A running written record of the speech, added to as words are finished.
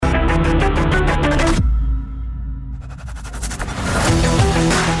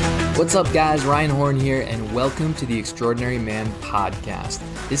What's up, guys? Ryan Horn here, and welcome to the Extraordinary Man Podcast.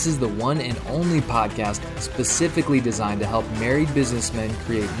 This is the one and only podcast specifically designed to help married businessmen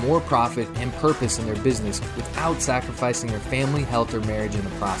create more profit and purpose in their business without sacrificing their family, health, or marriage in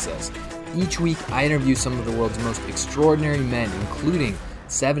the process. Each week, I interview some of the world's most extraordinary men, including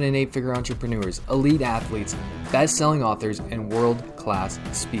 7- and 8-figure entrepreneurs, elite athletes, best-selling authors, and world-class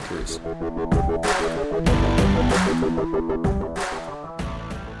speakers.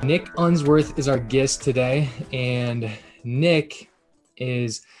 Nick Unsworth is our guest today, and Nick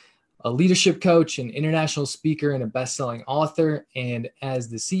is a leadership coach, an international speaker, and a best-selling author. And as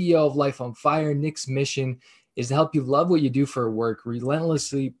the CEO of Life on Fire, Nick's mission is to help you love what you do for work,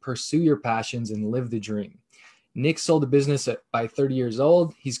 relentlessly pursue your passions, and live the dream. Nick sold a business by 30 years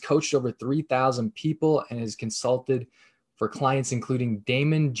old. He's coached over 3,000 people and has consulted for clients including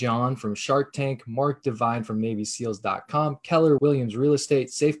Damon John from Shark Tank, Mark Divine from NavySeals.com, Keller Williams Real Estate,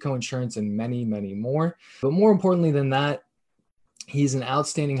 Safeco Insurance, and many, many more. But more importantly than that, he's an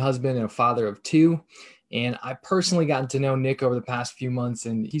outstanding husband and a father of 2. And I personally gotten to know Nick over the past few months,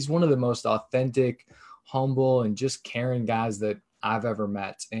 and he's one of the most authentic, humble, and just caring guys that I've ever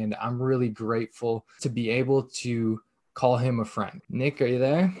met. And I'm really grateful to be able to call him a friend. Nick, are you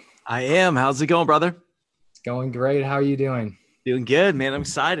there? I am. How's it going, brother? Going great. How are you doing? Doing good, man. I'm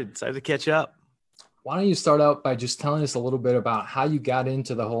excited to catch up. Why don't you start out by just telling us a little bit about how you got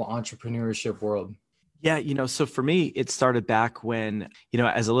into the whole entrepreneurship world? Yeah, so for me, it started back when,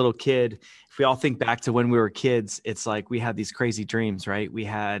 as a little kid, if we all think back to when we were kids, it's like we had these crazy dreams, right? We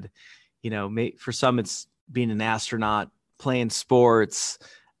had, for some, it's being an astronaut, playing sports.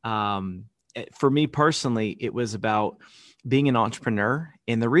 For me personally, it was about being an entrepreneur.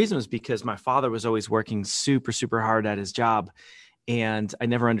 And the reason was because my father was always working super, super hard at his job. And I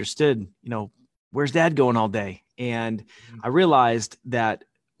never understood, where's dad going all day? And I realized that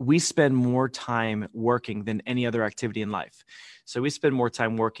we spend more time working than any other activity in life. So we spend more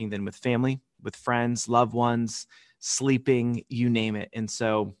time working than with family, with friends, loved ones, sleeping, you name it. And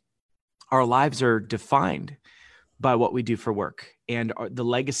so our lives are defined by what we do for work, and the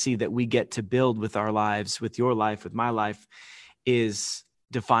legacy that we get to build with our lives, with your life, with my life, is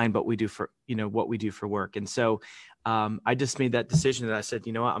defined by what we do for work. And so I just made that decision that I said,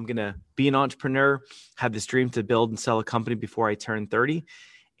 you know what, I'm going to be an entrepreneur, have this dream to build and sell a company before I turn 30.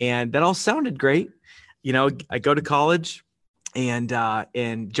 And that all sounded great. I go to college and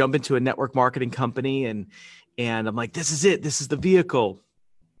jump into a network marketing company, and I'm like, this is it. This is the vehicle.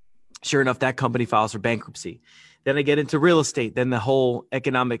 Sure enough, that company files for bankruptcy. Then I get into real estate. Then the whole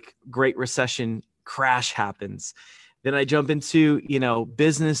economic Great Recession crash happens. Then I jump into,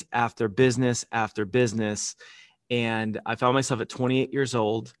 business after business after business. And I found myself at 28 years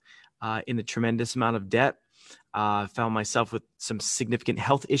old in a tremendous amount of debt. Found myself with some significant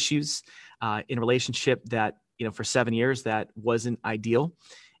health issues in a relationship that, for 7 years, that wasn't ideal.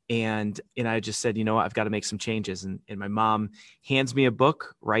 And I just said, I've got to make some changes. And my mom hands me a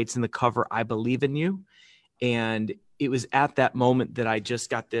book, writes in the cover, "I believe in you." And it was at that moment that I just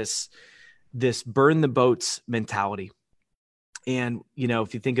got this burn the boats mentality. And,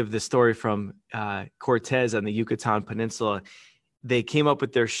 if you think of the story from Cortez on the Yucatan Peninsula, they came up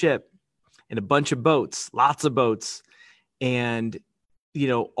with their ship and a bunch of boats, lots of boats. And,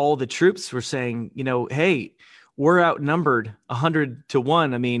 all the troops were saying, hey, we're outnumbered 100 to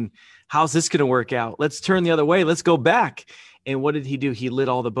 1. I mean, how's this going to work out? Let's turn the other way. Let's go back. And what did he do? He lit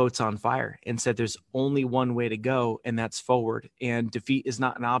all the boats on fire and said, there's only one way to go, and that's forward. And defeat is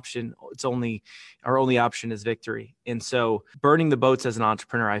not an option. Our only option is victory. And so burning the boats as an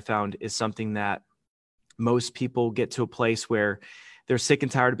entrepreneur, I found, is something that most people get to a place where they're sick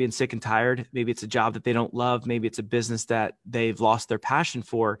and tired of being sick and tired. Maybe it's a job that they don't love. Maybe it's a business that they've lost their passion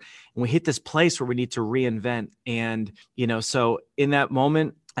for. And we hit this place where we need to reinvent. And, so in that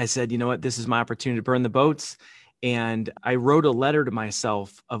moment, I said, you know what, this is my opportunity to burn the boats. And I wrote a letter to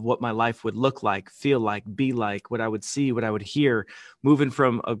myself of what my life would look like, feel like, be like, what I would see, what I would hear, moving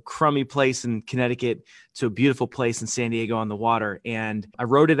from a crummy place in Connecticut to a beautiful place in San Diego on the water. And I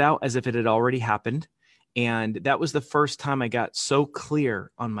wrote it out as if it had already happened. And that was the first time I got so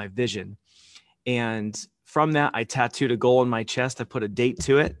clear on my vision. And from that, I tattooed a goal on my chest. I put a date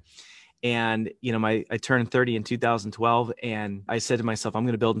to it. And, I turned 30 in 2012. And I said to myself, I'm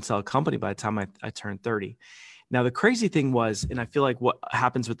going to build and sell a company by the time I turned 30. Now, the crazy thing was, and I feel like what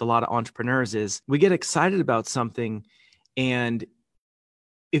happens with a lot of entrepreneurs is we get excited about something, and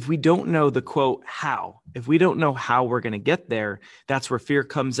if we don't know the quote, how, if we don't know how we're going to get there, that's where fear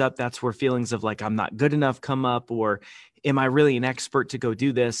comes up. That's where feelings of like, I'm not good enough come up, or am I really an expert to go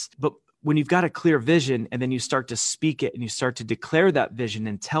do this? But when you've got a clear vision and then you start to speak it and you start to declare that vision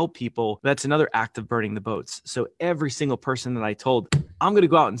and tell people, that's another act of burning the boats. So every single person that I told, I'm going to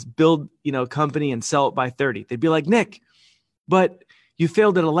go out and build, a company and sell it by 30, they'd be like, Nick, but you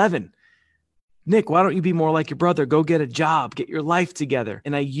failed at 11. Nick, why don't you be more like your brother? Go get a job, get your life together.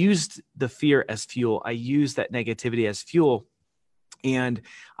 And I used the fear as fuel. I used that negativity as fuel. And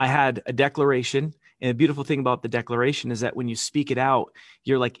I had a declaration. And the beautiful thing about the declaration is that when you speak it out,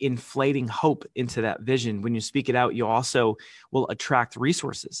 you're like inflating hope into that vision. When you speak it out, you also will attract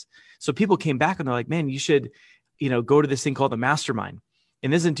resources. So people came back and they're like, man, you should, go to this thing called the mastermind.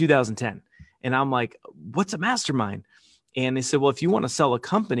 And this is in 2010. And I'm like, what's a mastermind? And they said, well, if you want to sell a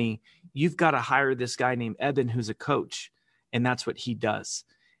company, you've got to hire this guy named Eben, who's a coach. And that's what he does.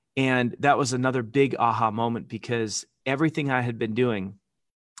 And that was another big aha moment, because everything I had been doing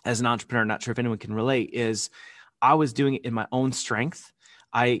as an entrepreneur, not sure if anyone can relate, is I was doing it in my own strength.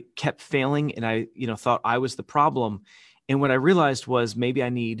 I kept failing and I, thought I was the problem. And what I realized was maybe I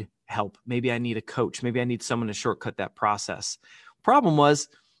need help. Maybe I need a coach. Maybe I need someone to shortcut that process. Problem was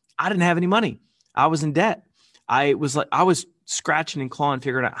I didn't have any money. I was in debt. I was scratching and clawing,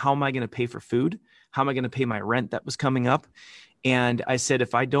 figuring out how am I going to pay for food? How am I going to pay my rent that was coming up? And I said,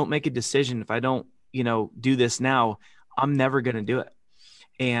 if I don't make a decision, if I don't, do this now, I'm never going to do it.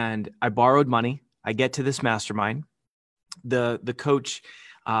 And I borrowed money. I get to this mastermind. The coach,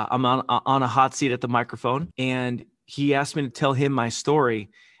 I'm on a hot seat at the microphone, and he asked me to tell him my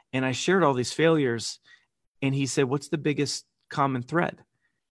story. And I shared all these failures. And he said, what's the biggest common thread?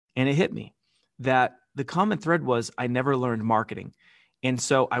 And it hit me that the common thread was I never learned marketing. And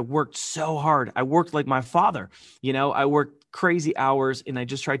so I worked so hard. I worked like my father. I worked crazy hours and I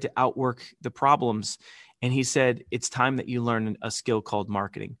just tried to outwork the problems. And he said, it's time that you learn a skill called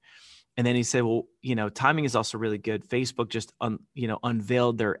marketing. And then he said, well, timing is also really good. Facebook just,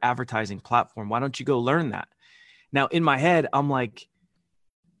 unveiled their advertising platform. Why don't you go learn that? Now in my head, I'm like,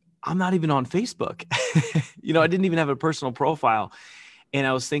 I'm not even on Facebook. I didn't even have a personal profile. And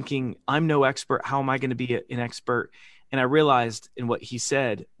I was thinking, I'm no expert. How am I going to be an expert? And I realized in what he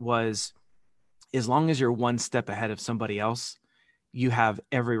said was, as long as you're one step ahead of somebody else, you have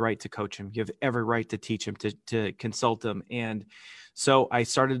every right to coach him. You have every right to teach him, to consult him. And so I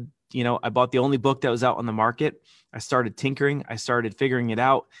started, I bought the only book that was out on the market. I started tinkering. I started figuring it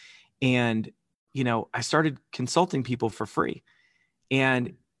out. And, I started consulting people for free.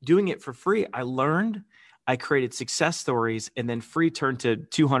 And doing it for free, I learned, I created success stories, and then free turned to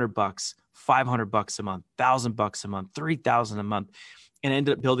 $200, $500 a month, $1,000 a month, $3,000 a month. And I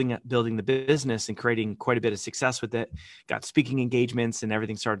ended up building the business and creating quite a bit of success with it. Got speaking engagements and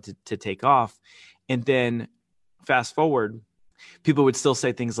everything started to take off. And then fast forward, people would still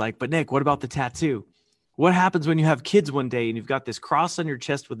say things like, but Nick, what about the tattoo? What happens when you have kids one day and you've got this cross on your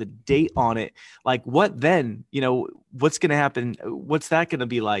chest with a date on it? Like, what then? What's going to happen? What's that going to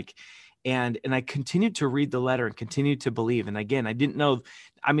be like? And I continued to read the letter and continued to believe. And again, I didn't know,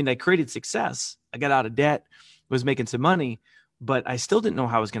 I created success. I got out of debt, was making some money, but I still didn't know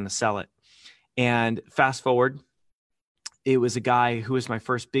how I was going to sell it. And fast forward, it was a guy who was my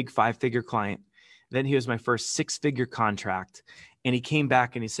first big 5-figure client. Then he was my first 6-figure contract. And he came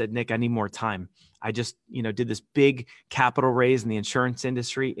back and he said, Nick, I need more time. I just, did this big capital raise in the insurance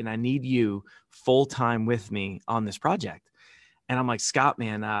industry, and I need you full time with me on this project. And I'm like, Scott,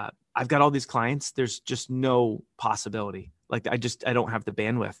 man, I've got all these clients. There's just no possibility. Like, I don't have the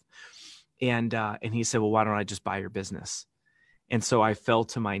bandwidth. And he said, well, why don't I just buy your business? And so I fell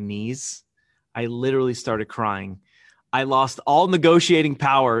to my knees. I literally started crying. I lost all negotiating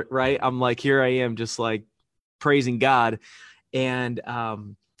power, right? I'm like, here I am, just like praising God. And I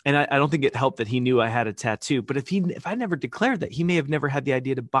don't think it helped that he knew I had a tattoo, but if I never declared that, he may have never had the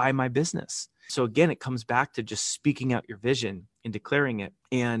idea to buy my business. So again, it comes back to just speaking out your vision and declaring it.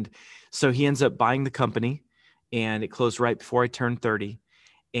 And so he ends up buying the company, and it closed right before I turned 30.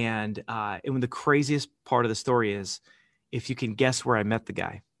 And the craziest part of the story is, if you can guess where I met the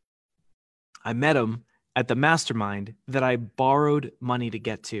guy, I met him at the mastermind that I borrowed money to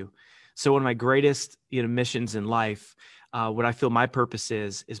get to. So one of my greatest, missions in life, what I feel my purpose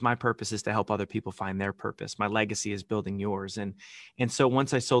is my purpose is to help other people find their purpose. My legacy is building yours. And so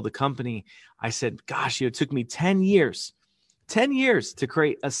once I sold the company, I said, gosh, it took me 10 years to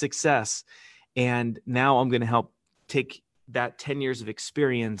create a success. And now I'm going to help take that 10 years of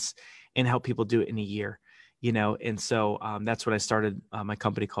experience and help people do it in a year. And so that's when I started my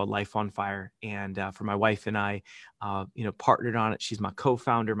company called Life on Fire. And for my wife and I, partnered on it. She's my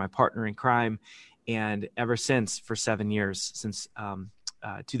co-founder, my partner in crime. And ever since, for 7 years, since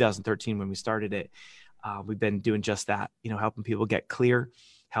 2013, when we started it, we've been doing just that, helping people get clear,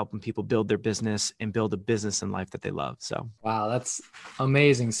 helping people build their business and build a business in life that they love. So, wow, that's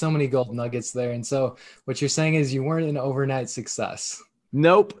amazing. So many gold nuggets there. And so what you're saying is you weren't an overnight success.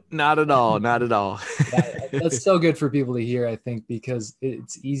 nope, not at all. Not at all. Yeah, that's so good for people to hear, I think, because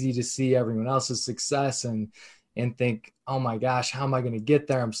it's easy to see everyone else's success and think, oh my gosh, how am I going to get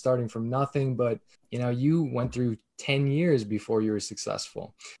there? I'm starting from nothing. But you went through 10 years before you were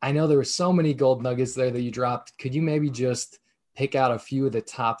successful. I know there were so many gold nuggets there that you dropped. Could you maybe just pick out a few of the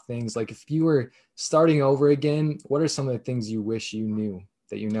top things? Like if you were starting over again, what are some of the things you wish you knew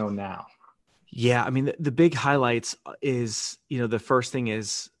that you know now? Yeah. I mean, the big highlights is, the first thing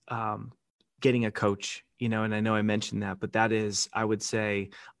is getting a coach, and I know I mentioned that, but that is, I would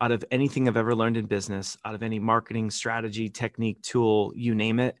say, out of anything I've ever learned in business, out of any marketing strategy, technique, tool, you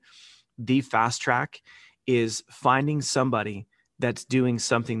name it, the fast track is finding somebody that's doing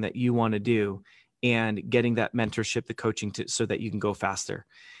something that you want to do and getting that mentorship, the coaching so that you can go faster.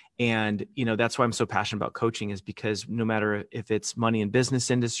 And, that's why I'm so passionate about coaching, is because no matter if it's money and business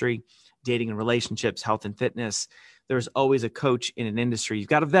industry, dating and relationships, health and fitness, there's always a coach in an industry. You've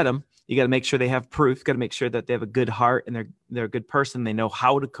got to vet them. You got to make sure they have proof. You've got to make sure that they have a good heart and they're a good person. They know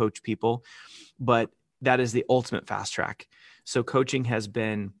how to coach people, but that is the ultimate fast track. So coaching has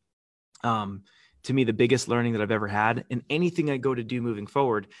been, to me, the biggest learning that I've ever had. And anything I go to do moving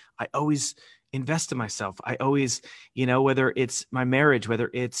forward, I always invest in myself. I always, whether it's my marriage, whether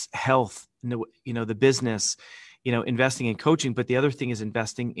it's health, the business, investing in coaching. But the other thing is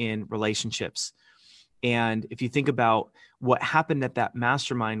investing in relationships. And if you think about what happened at that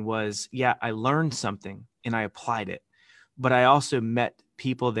mastermind was, I learned something and I applied it, but I also met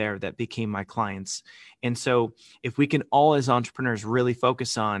people there that became my clients. And so if we can all as entrepreneurs really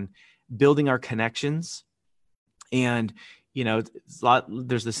focus on building our connections, and,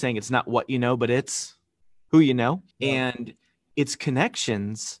 there's the saying, it's not what you know, but it's who you know. Yeah. And it's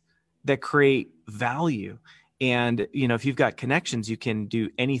connections that create value. And, if you've got connections, you can do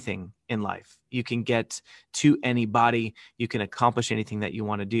anything in life. You can get to anybody. You can accomplish anything that you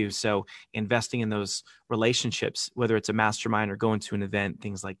want to do. So investing in those relationships, whether it's a mastermind or going to an event,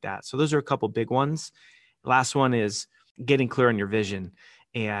 things like that. So those are a couple big ones. Last one is getting clear on your vision.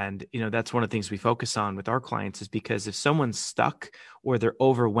 And, that's one of the things we focus on with our clients, is because if someone's stuck or they're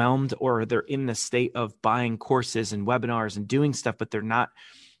overwhelmed or they're in the state of buying courses and webinars and doing stuff, but they're not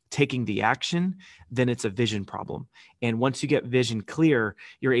taking the action, then it's a vision problem. And once you get vision clear,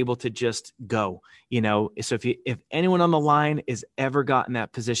 you're able to just go, So if anyone on the line is ever got in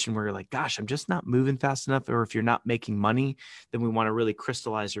that position where you're like, gosh, I'm just not moving fast enough, or if you're not making money, then we want to really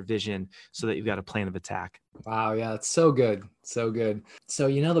crystallize your vision so that you've got a plan of attack. Wow. Yeah. It's so good. So good. So,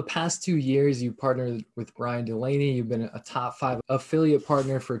 the past 2 years you partnered with Brian Delaney. You've been a top 5 affiliate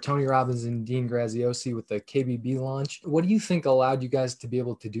partner for Tony Robbins and Dean Graziosi with the KBB launch. What do you think allowed you guys to be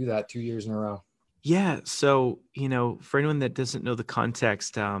able to do that 2 years in a row? Yeah. So, for anyone that doesn't know the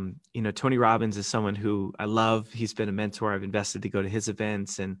context, Tony Robbins is someone who I love. He's been a mentor. I've invested to go to his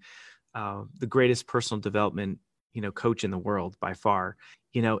events, and the greatest personal development, coach in the world by far,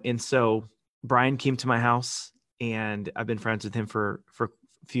 and so Brian came to my house, and I've been friends with him for a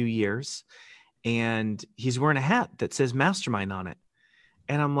few years, and he's wearing a hat that says Mastermind on it.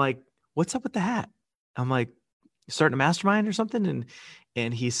 And I'm like, what's up with the hat? I'm like, starting a mastermind or something?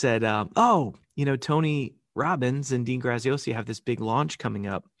 And he said, Tony Robbins and Dean Graziosi have this big launch coming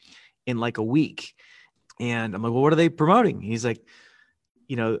up in like a week. And I'm like, well, what are they promoting? He's like,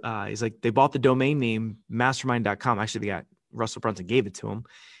 they bought the domain name mastermind.com. Actually, the guy, Russell Brunson, gave it to him.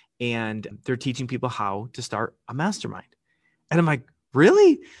 And they're teaching people how to start a mastermind. And I'm like,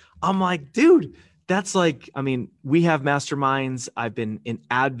 really? I'm like, dude, that's like, we have masterminds. I've been an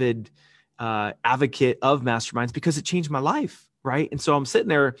avid advocate of masterminds because it changed my life. Right. And so I'm sitting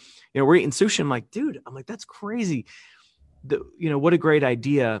there, we're eating sushi. I'm like, dude, that's crazy. What a great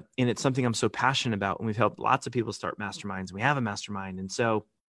idea. And it's something I'm so passionate about. And we've helped lots of people start masterminds. And we have a mastermind. And so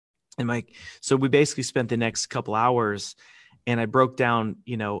we basically spent the next couple hours, and I broke down,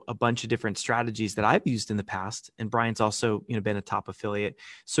 a bunch of different strategies that I've used in the past. And Brian's also, been a top affiliate.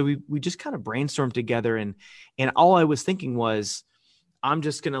 So we just kind of brainstormed together, and all I was thinking was, I'm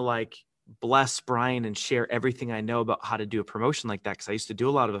just going to bless Brian and share everything I know about how to do a promotion like that. Cause I used to do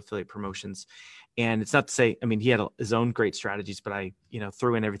a lot of affiliate promotions, and it's not to say, he had his own great strategies, but I,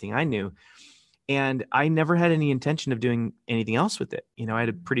 threw in everything I knew, and I never had any intention of doing anything else with it. I had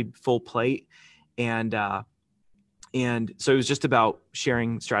a pretty full plate, and so it was just about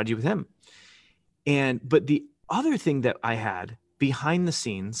sharing strategy with him. But the other thing that I had behind the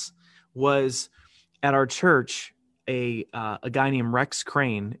scenes was, at our church, a guy named Rex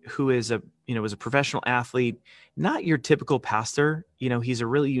Crane, who is was a professional athlete, not your typical pastor. He's a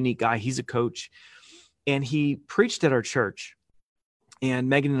really unique guy. He's a coach, and he preached at our church. And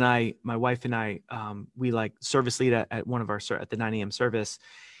Megan and I, my wife and I, we like service lead at one of our at the 9 a.m. service.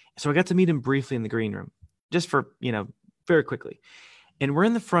 So I got to meet him briefly in the green room, just for very quickly. And we're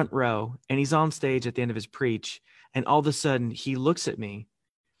in the front row, and he's on stage at the end of his preach, and all of a sudden he looks at me,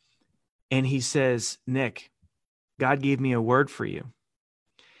 and he says, "Nick, God gave me a word for you."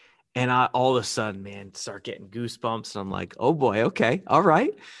 And I all of a sudden, man, start getting goosebumps. And I'm like, oh boy, okay, all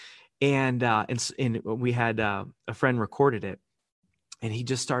right. And we had a friend recorded it, and he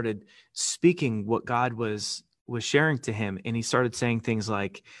just started speaking what God was sharing to him. And he started saying things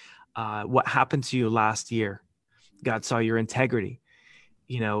like, what happened to you last year? God saw your integrity.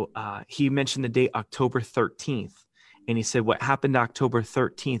 He mentioned the date October 13th. And he said, what happened October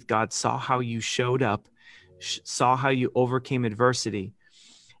 13th? God saw how you showed up, saw how you overcame adversity,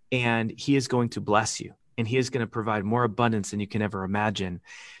 and he is going to bless you, and he is going to provide more abundance than you can ever imagine.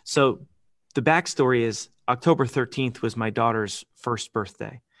 So the backstory is October 13th was my daughter's first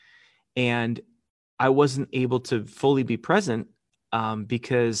birthday, and I wasn't able to fully be present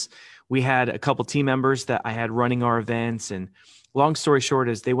because we had a couple team members that I had running our events. And long story short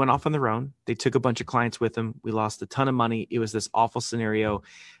is they went off on their own. They took a bunch of clients with them. We lost a ton of money. It was this awful scenario.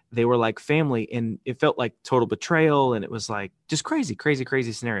 They were like family, and it felt like total betrayal. And it was like just crazy, crazy,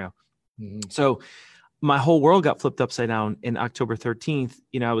 crazy scenario. Mm-hmm. So my whole world got flipped upside down in October 13th.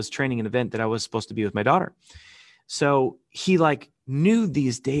 I was training an event that I was supposed to be with my daughter. So he knew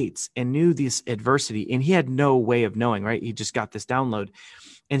these dates and knew this adversity, and he had no way of knowing, right? He just got this download,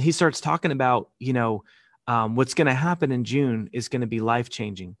 and he starts talking about, what's going to happen in June is going to be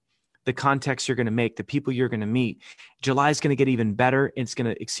life-changing. The context you're going to make, the people you're going to meet. July is going to get even better. It's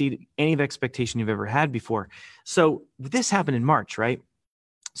going to exceed any of expectation you've ever had before. So this happened in March, right?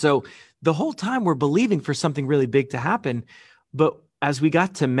 So the whole time we're believing for something really big to happen. But as we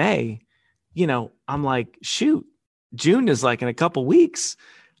got to May, I'm like, shoot, June is like in a couple weeks.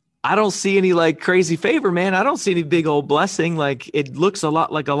 I don't see any crazy favor, man. I don't see any big old blessing. It looks a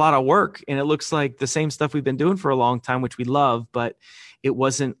lot like a lot of work, and it looks like the same stuff we've been doing for a long time, which we love, but it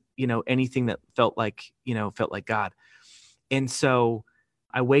wasn't, anything that felt like God. And so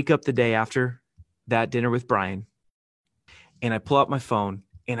I wake up the day after that dinner with Brian, and I pull out my phone,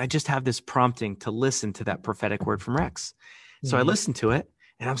 and I just have this prompting to listen to that prophetic word from Rex. So I listened to it,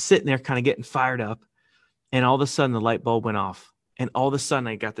 and I'm sitting there kind of getting fired up, and all of a sudden the light bulb went off. And all of a sudden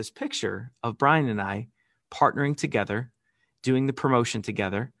I got this picture of Brian and I partnering together, doing the promotion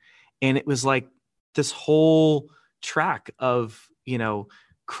together. And it was like this whole track of,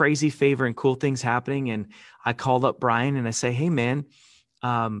 crazy favor and cool things happening. And I called up Brian and I say, hey man,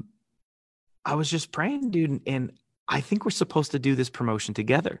 I was just praying, dude. And I think we're supposed to do this promotion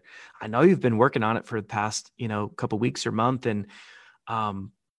together. I know you've been working on it for the past, couple weeks or month. And,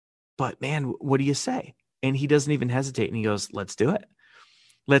 but man, what do you say? And he doesn't even hesitate. And he goes, let's do it.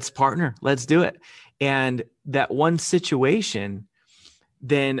 Let's partner. Let's do it. And that one situation,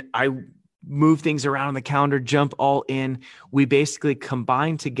 then I move things around on the calendar, jump all in. We basically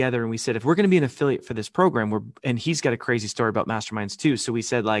combined together, and we said, if we're going to be an affiliate for this program, and he's got a crazy story about masterminds too. So we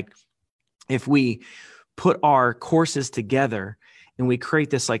said, if we put our courses together and we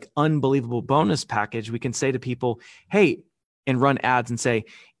create this unbelievable bonus package, we can say to people, hey, and run ads and say,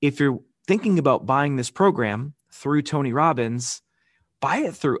 if you're thinking about buying this program through Tony Robbins, buy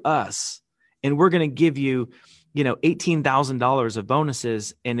it through us. And we're going to give you, $18,000 of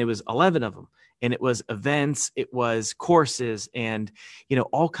bonuses. And it was 11 of them. And it was events, it was courses, and,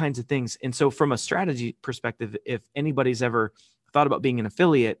 all kinds of things. And so from a strategy perspective, if anybody's ever thought about being an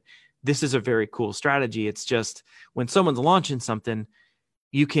affiliate, this is a very cool strategy. It's just when someone's launching something,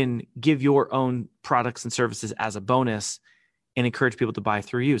 you can give your own products and services as a bonus and encourage people to buy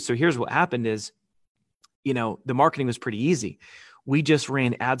through you. So here's what happened is, the marketing was pretty easy. We just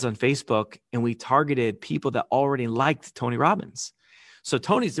ran ads on Facebook, and we targeted people that already liked Tony Robbins. So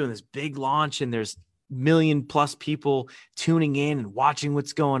Tony's doing this big launch, and there's 1 million+ people tuning in and watching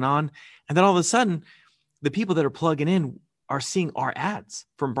what's going on. And then all of a sudden, the people that are plugging in are seeing our ads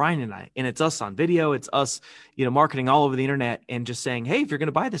from Brian and I, and it's us on video. It's us, marketing all over the internet and just saying, hey, if you're going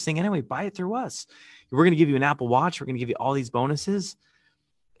to buy this thing anyway, buy it through us. We're going to give you an Apple Watch. We're going to give you all these bonuses.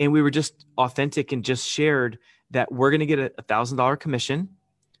 And we were just authentic and just shared that we're going to get a $1,000 commission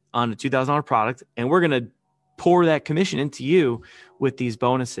on a $2,000 product. And we're going to pour that commission into you with these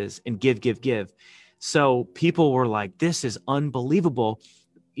bonuses and give. So people were like, this is unbelievable.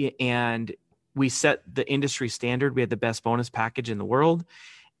 And we set the industry standard. We had the best bonus package in the world.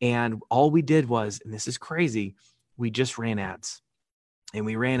 And all we did was, and this is crazy, we just ran ads, and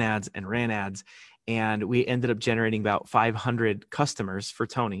we ran ads and ran ads. And we ended up generating about 500 customers for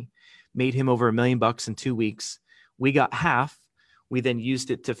Tony, made him over $1 million in 2 weeks. We got half. We then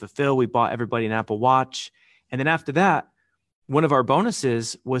used it to fulfill. We bought everybody an Apple Watch. And then after that, one of our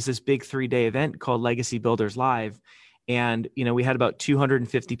bonuses was this big 3-day event called Legacy Builders Live. And, we had about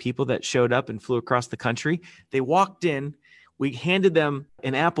 250 people that showed up and flew across the country. They walked in, we handed them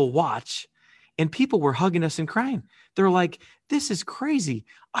an Apple Watch, and people were hugging us and crying. They're like, this is crazy.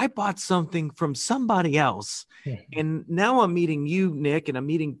 I bought something from somebody else. And now I'm meeting you, Nick, and I'm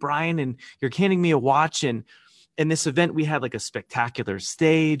meeting Brian, and you're handing me a watch. And in this event, we had like a spectacular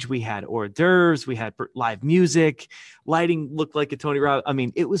stage. We had hors d'oeuvres. We had live music. Lighting looked like a Tony Robbins. I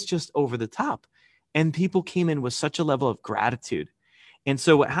mean, it was just over the top. And people came in with such a level of gratitude. And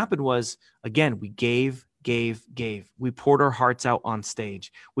so what happened was, again, we gave. We poured our hearts out on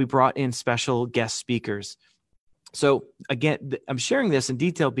stage. We brought in special guest speakers. So again, I'm sharing this in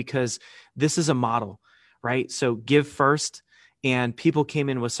detail because this is a model, right? So give first, and people came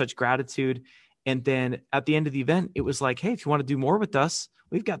in with such gratitude. And then at the end of the event, it was like, hey, if you want to do more with us,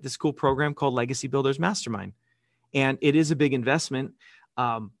 we've got this cool program called Legacy Builders Mastermind. And it is a big investment.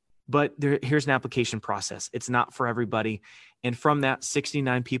 But here's an application process. It's not for everybody. And from that,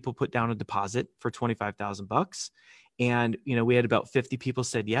 69 people put down a deposit for $25,000. And, we had about 50 people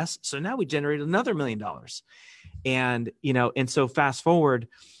said yes. So now we generated another $1 million. And, and so fast forward,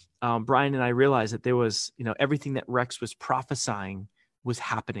 Brian and I realized that there was, everything that Rex was prophesying was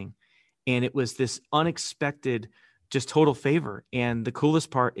happening. And it was this unexpected, just total favor. And the coolest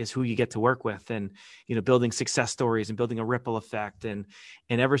part is who you get to work with, and, building success stories and building a ripple effect. And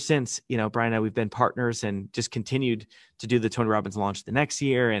ever since, Brian and I, we've been partners and just continued to do the Tony Robbins launch the next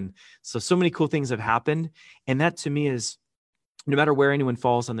year. And so many cool things have happened. And that to me is, no matter where anyone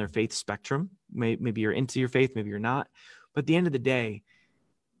falls on their faith spectrum, maybe you're into your faith, maybe you're not. But at the end of the day,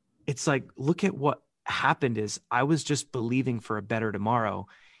 it's like, look at what happened is I was just believing for a better tomorrow,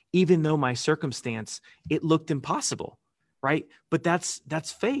 even though my circumstance, it looked impossible, right? But that's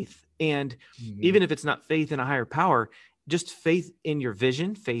faith. And even if it's not faith in a higher power, just faith in your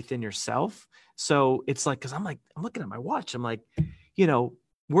vision, faith in yourself. So it's like, cause I'm looking at my watch. I'm like,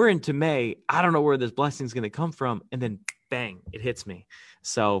 we're into May. I don't know where this blessing is going to come from. And then bang, it hits me.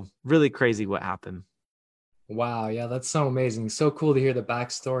 So really crazy what happened. Wow. Yeah, that's so amazing. So cool to hear the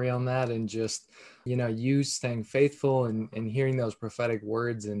backstory on that, and just, you staying faithful and hearing those prophetic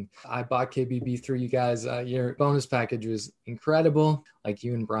words. And I bought KBB through you guys. Your bonus package was incredible. Like,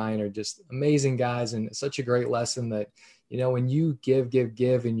 you and Brian are just amazing guys, and such a great lesson that, when you give,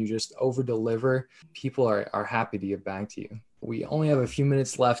 and you just over deliver, people are happy to give back to you. We only have a few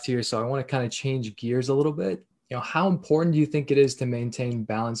minutes left here, so I want to kind of change gears a little bit. How important do you think it is to maintain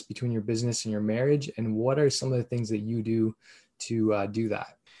balance between your business and your marriage? And what are some of the things that you do to do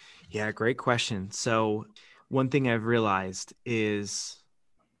that? Yeah, great question. So one thing I've realized is,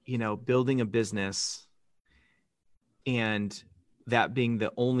 building a business and that being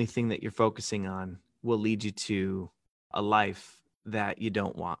the only thing that you're focusing on will lead you to a life that you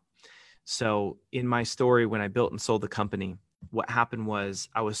don't want. So in my story, when I built and sold the company, what happened was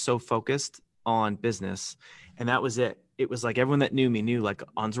I was so focused on business, and that was it. It was like everyone that knew me knew, like,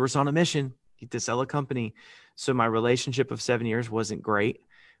 Unsworth's on a mission to sell a company. So my relationship of 7 years wasn't great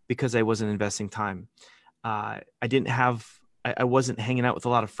because I wasn't investing time. I wasn't hanging out with a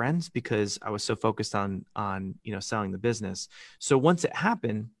lot of friends because I was so focused on selling the business. So once it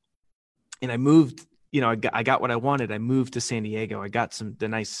happened and I moved, I got what I wanted. I moved to San Diego. I got the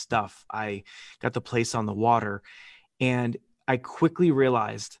nice stuff. I got the place on the water, and I quickly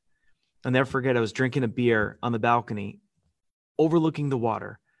realized, I'll never forget, I was drinking a beer on the balcony overlooking the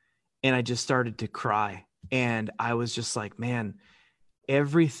water, and I just started to cry. And I was just like, man,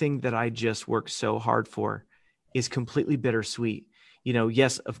 everything that I just worked so hard for is completely bittersweet.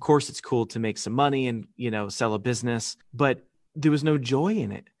 Yes, of course it's cool to make some money and, sell a business, but there was no joy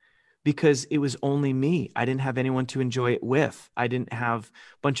in it because it was only me. I didn't have anyone to enjoy it with. I didn't have a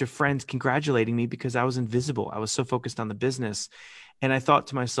bunch of friends congratulating me because I was invisible. I was so focused on the business. And I thought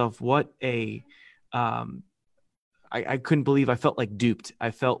to myself, I couldn't believe, I felt like duped.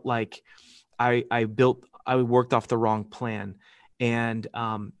 I felt like I worked off the wrong plan. And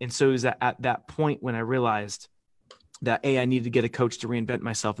so it was at that point when I realized that I needed to get a coach to reinvent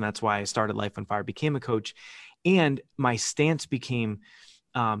myself. And that's why I started Life on Fire, became a coach. And my stance became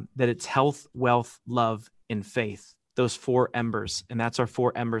that it's health, wealth, love, and faith. Those 4 embers. And that's our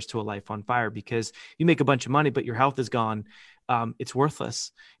 4 embers to a life on fire, because you make a bunch of money, but your health is gone. It's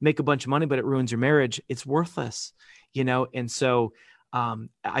worthless. You make a bunch of money, but it ruins your marriage. It's worthless, And so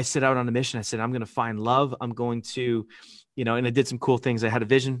I set out on a mission. I said, I'm going to find love. I'm going to, and I did some cool things. I had a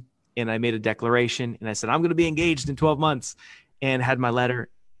vision and I made a declaration and I said, I'm going to be engaged in 12 months and had my letter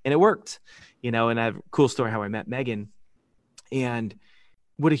and it worked, and I have a cool story how I met Megan and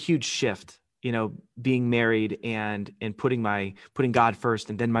what a huge shift, being married and putting God first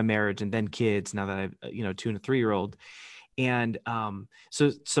and then my marriage and then kids now that I have, 2 and a 3-year-old. And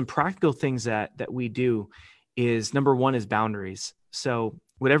so some practical things that we do is number one is boundaries. So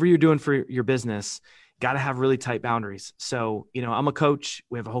whatever you're doing for your business, got to have really tight boundaries. So, I'm a coach.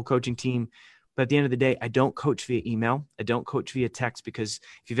 We have a whole coaching team. But at the end of the day, I don't coach via email. I don't coach via text because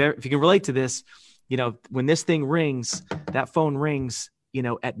if you can relate to this, when this thing rings, that phone rings,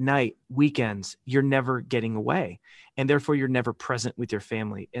 at night, weekends, you're never getting away. And therefore, you're never present with your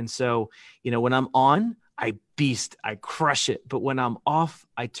family. And so, when I'm on, I beast, I crush it. But when I'm off,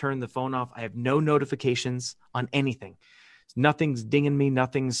 I turn the phone off. I have no notifications on anything. Nothing's dinging me.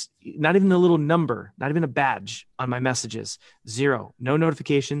 Nothing's, not even a little number, not even a badge on my messages. Zero, no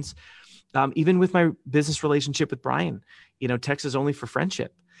notifications. Even with my business relationship with Brian, text is only for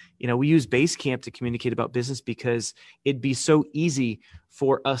friendship. We use Basecamp to communicate about business because it'd be so easy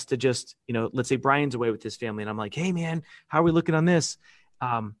for us to just, let's say Brian's away with his family and I'm like, hey man, how are we looking on this?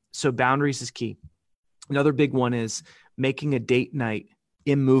 So boundaries is key. Another big one is making a date night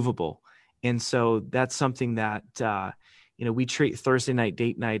immovable. And so that's something that, we treat Thursday night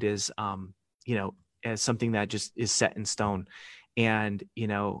date night as, as something that just is set in stone. And,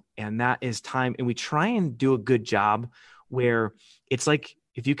 and that is time. And we try and do a good job where it's like,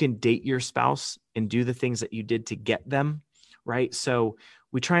 if you can date your spouse and do the things that you did to get them, right? So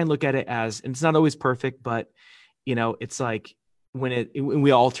we try and look at it as, and it's not always perfect, but, it's like when we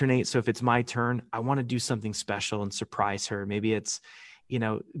alternate. So if it's my turn, I want to do something special and surprise her. Maybe it's,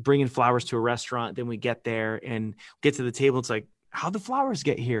 bringing flowers to a restaurant. Then we get there and get to the table. It's like, how'd the flowers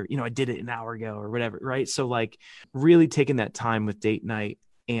get here? I did it an hour ago or whatever. Right. So like really taking that time with date night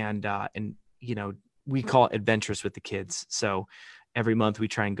and we call it adventurous with the kids. So every month we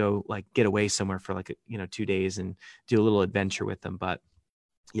try and go like get away somewhere for like, 2 days and do a little adventure with them. But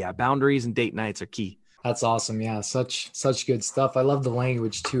yeah, boundaries and date nights are key. That's awesome. Yeah. Such good stuff. I love the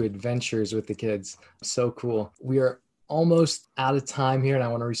language too. Adventures with the kids. So cool. We are almost out of time here and I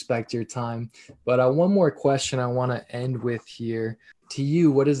want to respect your time, but one more question I want to end with here. To you,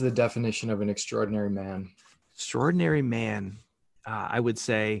 what is the definition of an extraordinary man? Extraordinary man. I would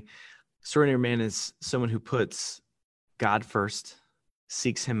say extraordinary man is someone who puts God first,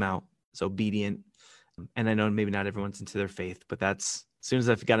 seeks him out, is obedient. And I know maybe not everyone's into their faith, but that's as soon as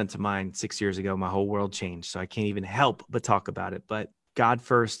I got into mine 6 years ago, my whole world changed. So I can't even help but talk about it, but God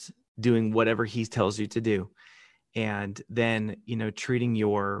first, doing whatever he tells you to do. And then, treating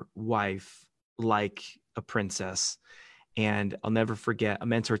your wife like a princess. And I'll never forget, a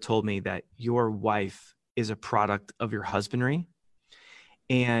mentor told me that your wife is a product of your husbandry.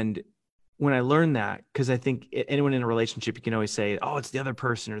 And when I learned that, because I think anyone in a relationship, you can always say, oh, it's the other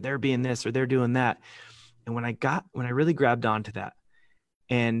person or they're being this or they're doing that. And when I really grabbed onto that,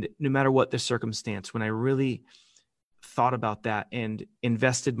 and no matter what the circumstance, when I really thought about that and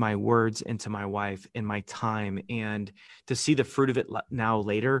invested my words into my wife and my time, and to see the fruit of it now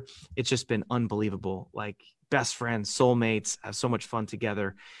later, it's just been unbelievable. Like best friends, soulmates, have so much fun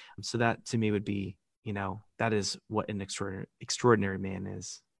together. So that to me would be, that is what an extraordinary man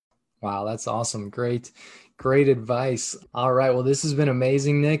is. Wow, that's awesome. Great advice. All right. Well, this has been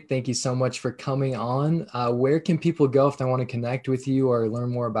amazing, Nick. Thank you so much for coming on. Where can people go if they want to connect with you or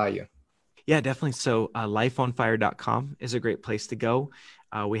learn more about you? Yeah, definitely. So lifeonfire.com is a great place to go.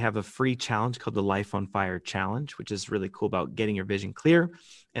 We have a free challenge called the Life on Fire Challenge, which is really cool about getting your vision clear.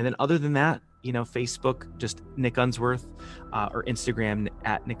 And then other than that, Facebook, just Nick Unsworth, or Instagram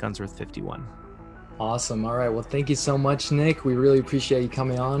at Nick Unsworth 51. Awesome. All right. Well, thank you so much, Nick. We really appreciate you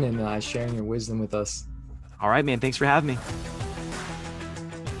coming on and sharing your wisdom with us. All right, man. Thanks for having me.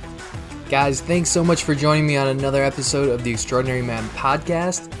 Guys, thanks so much for joining me on another episode of the Extraordinary Man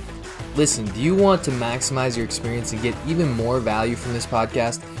podcast. Listen, do you want to maximize your experience and get even more value from this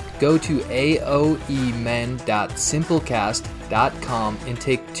podcast? Go to aoemen.simplecast.com and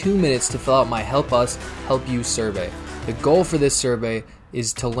take 2 minutes to fill out my Help Us, Help You survey. The goal for this survey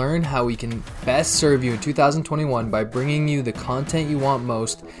is to learn how we can best serve you in 2021 by bringing you the content you want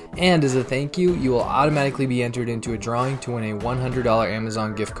most, and as a thank you, you will automatically be entered into a drawing to win a $100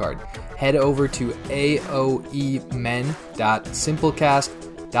 Amazon gift card. Head over to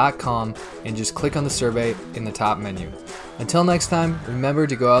aoemen.simplecast.com and just click on the survey in the top menu. Until next time, remember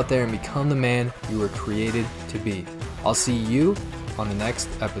to go out there and become the man you were created to be. I'll see you on the next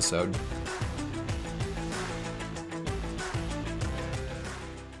episode.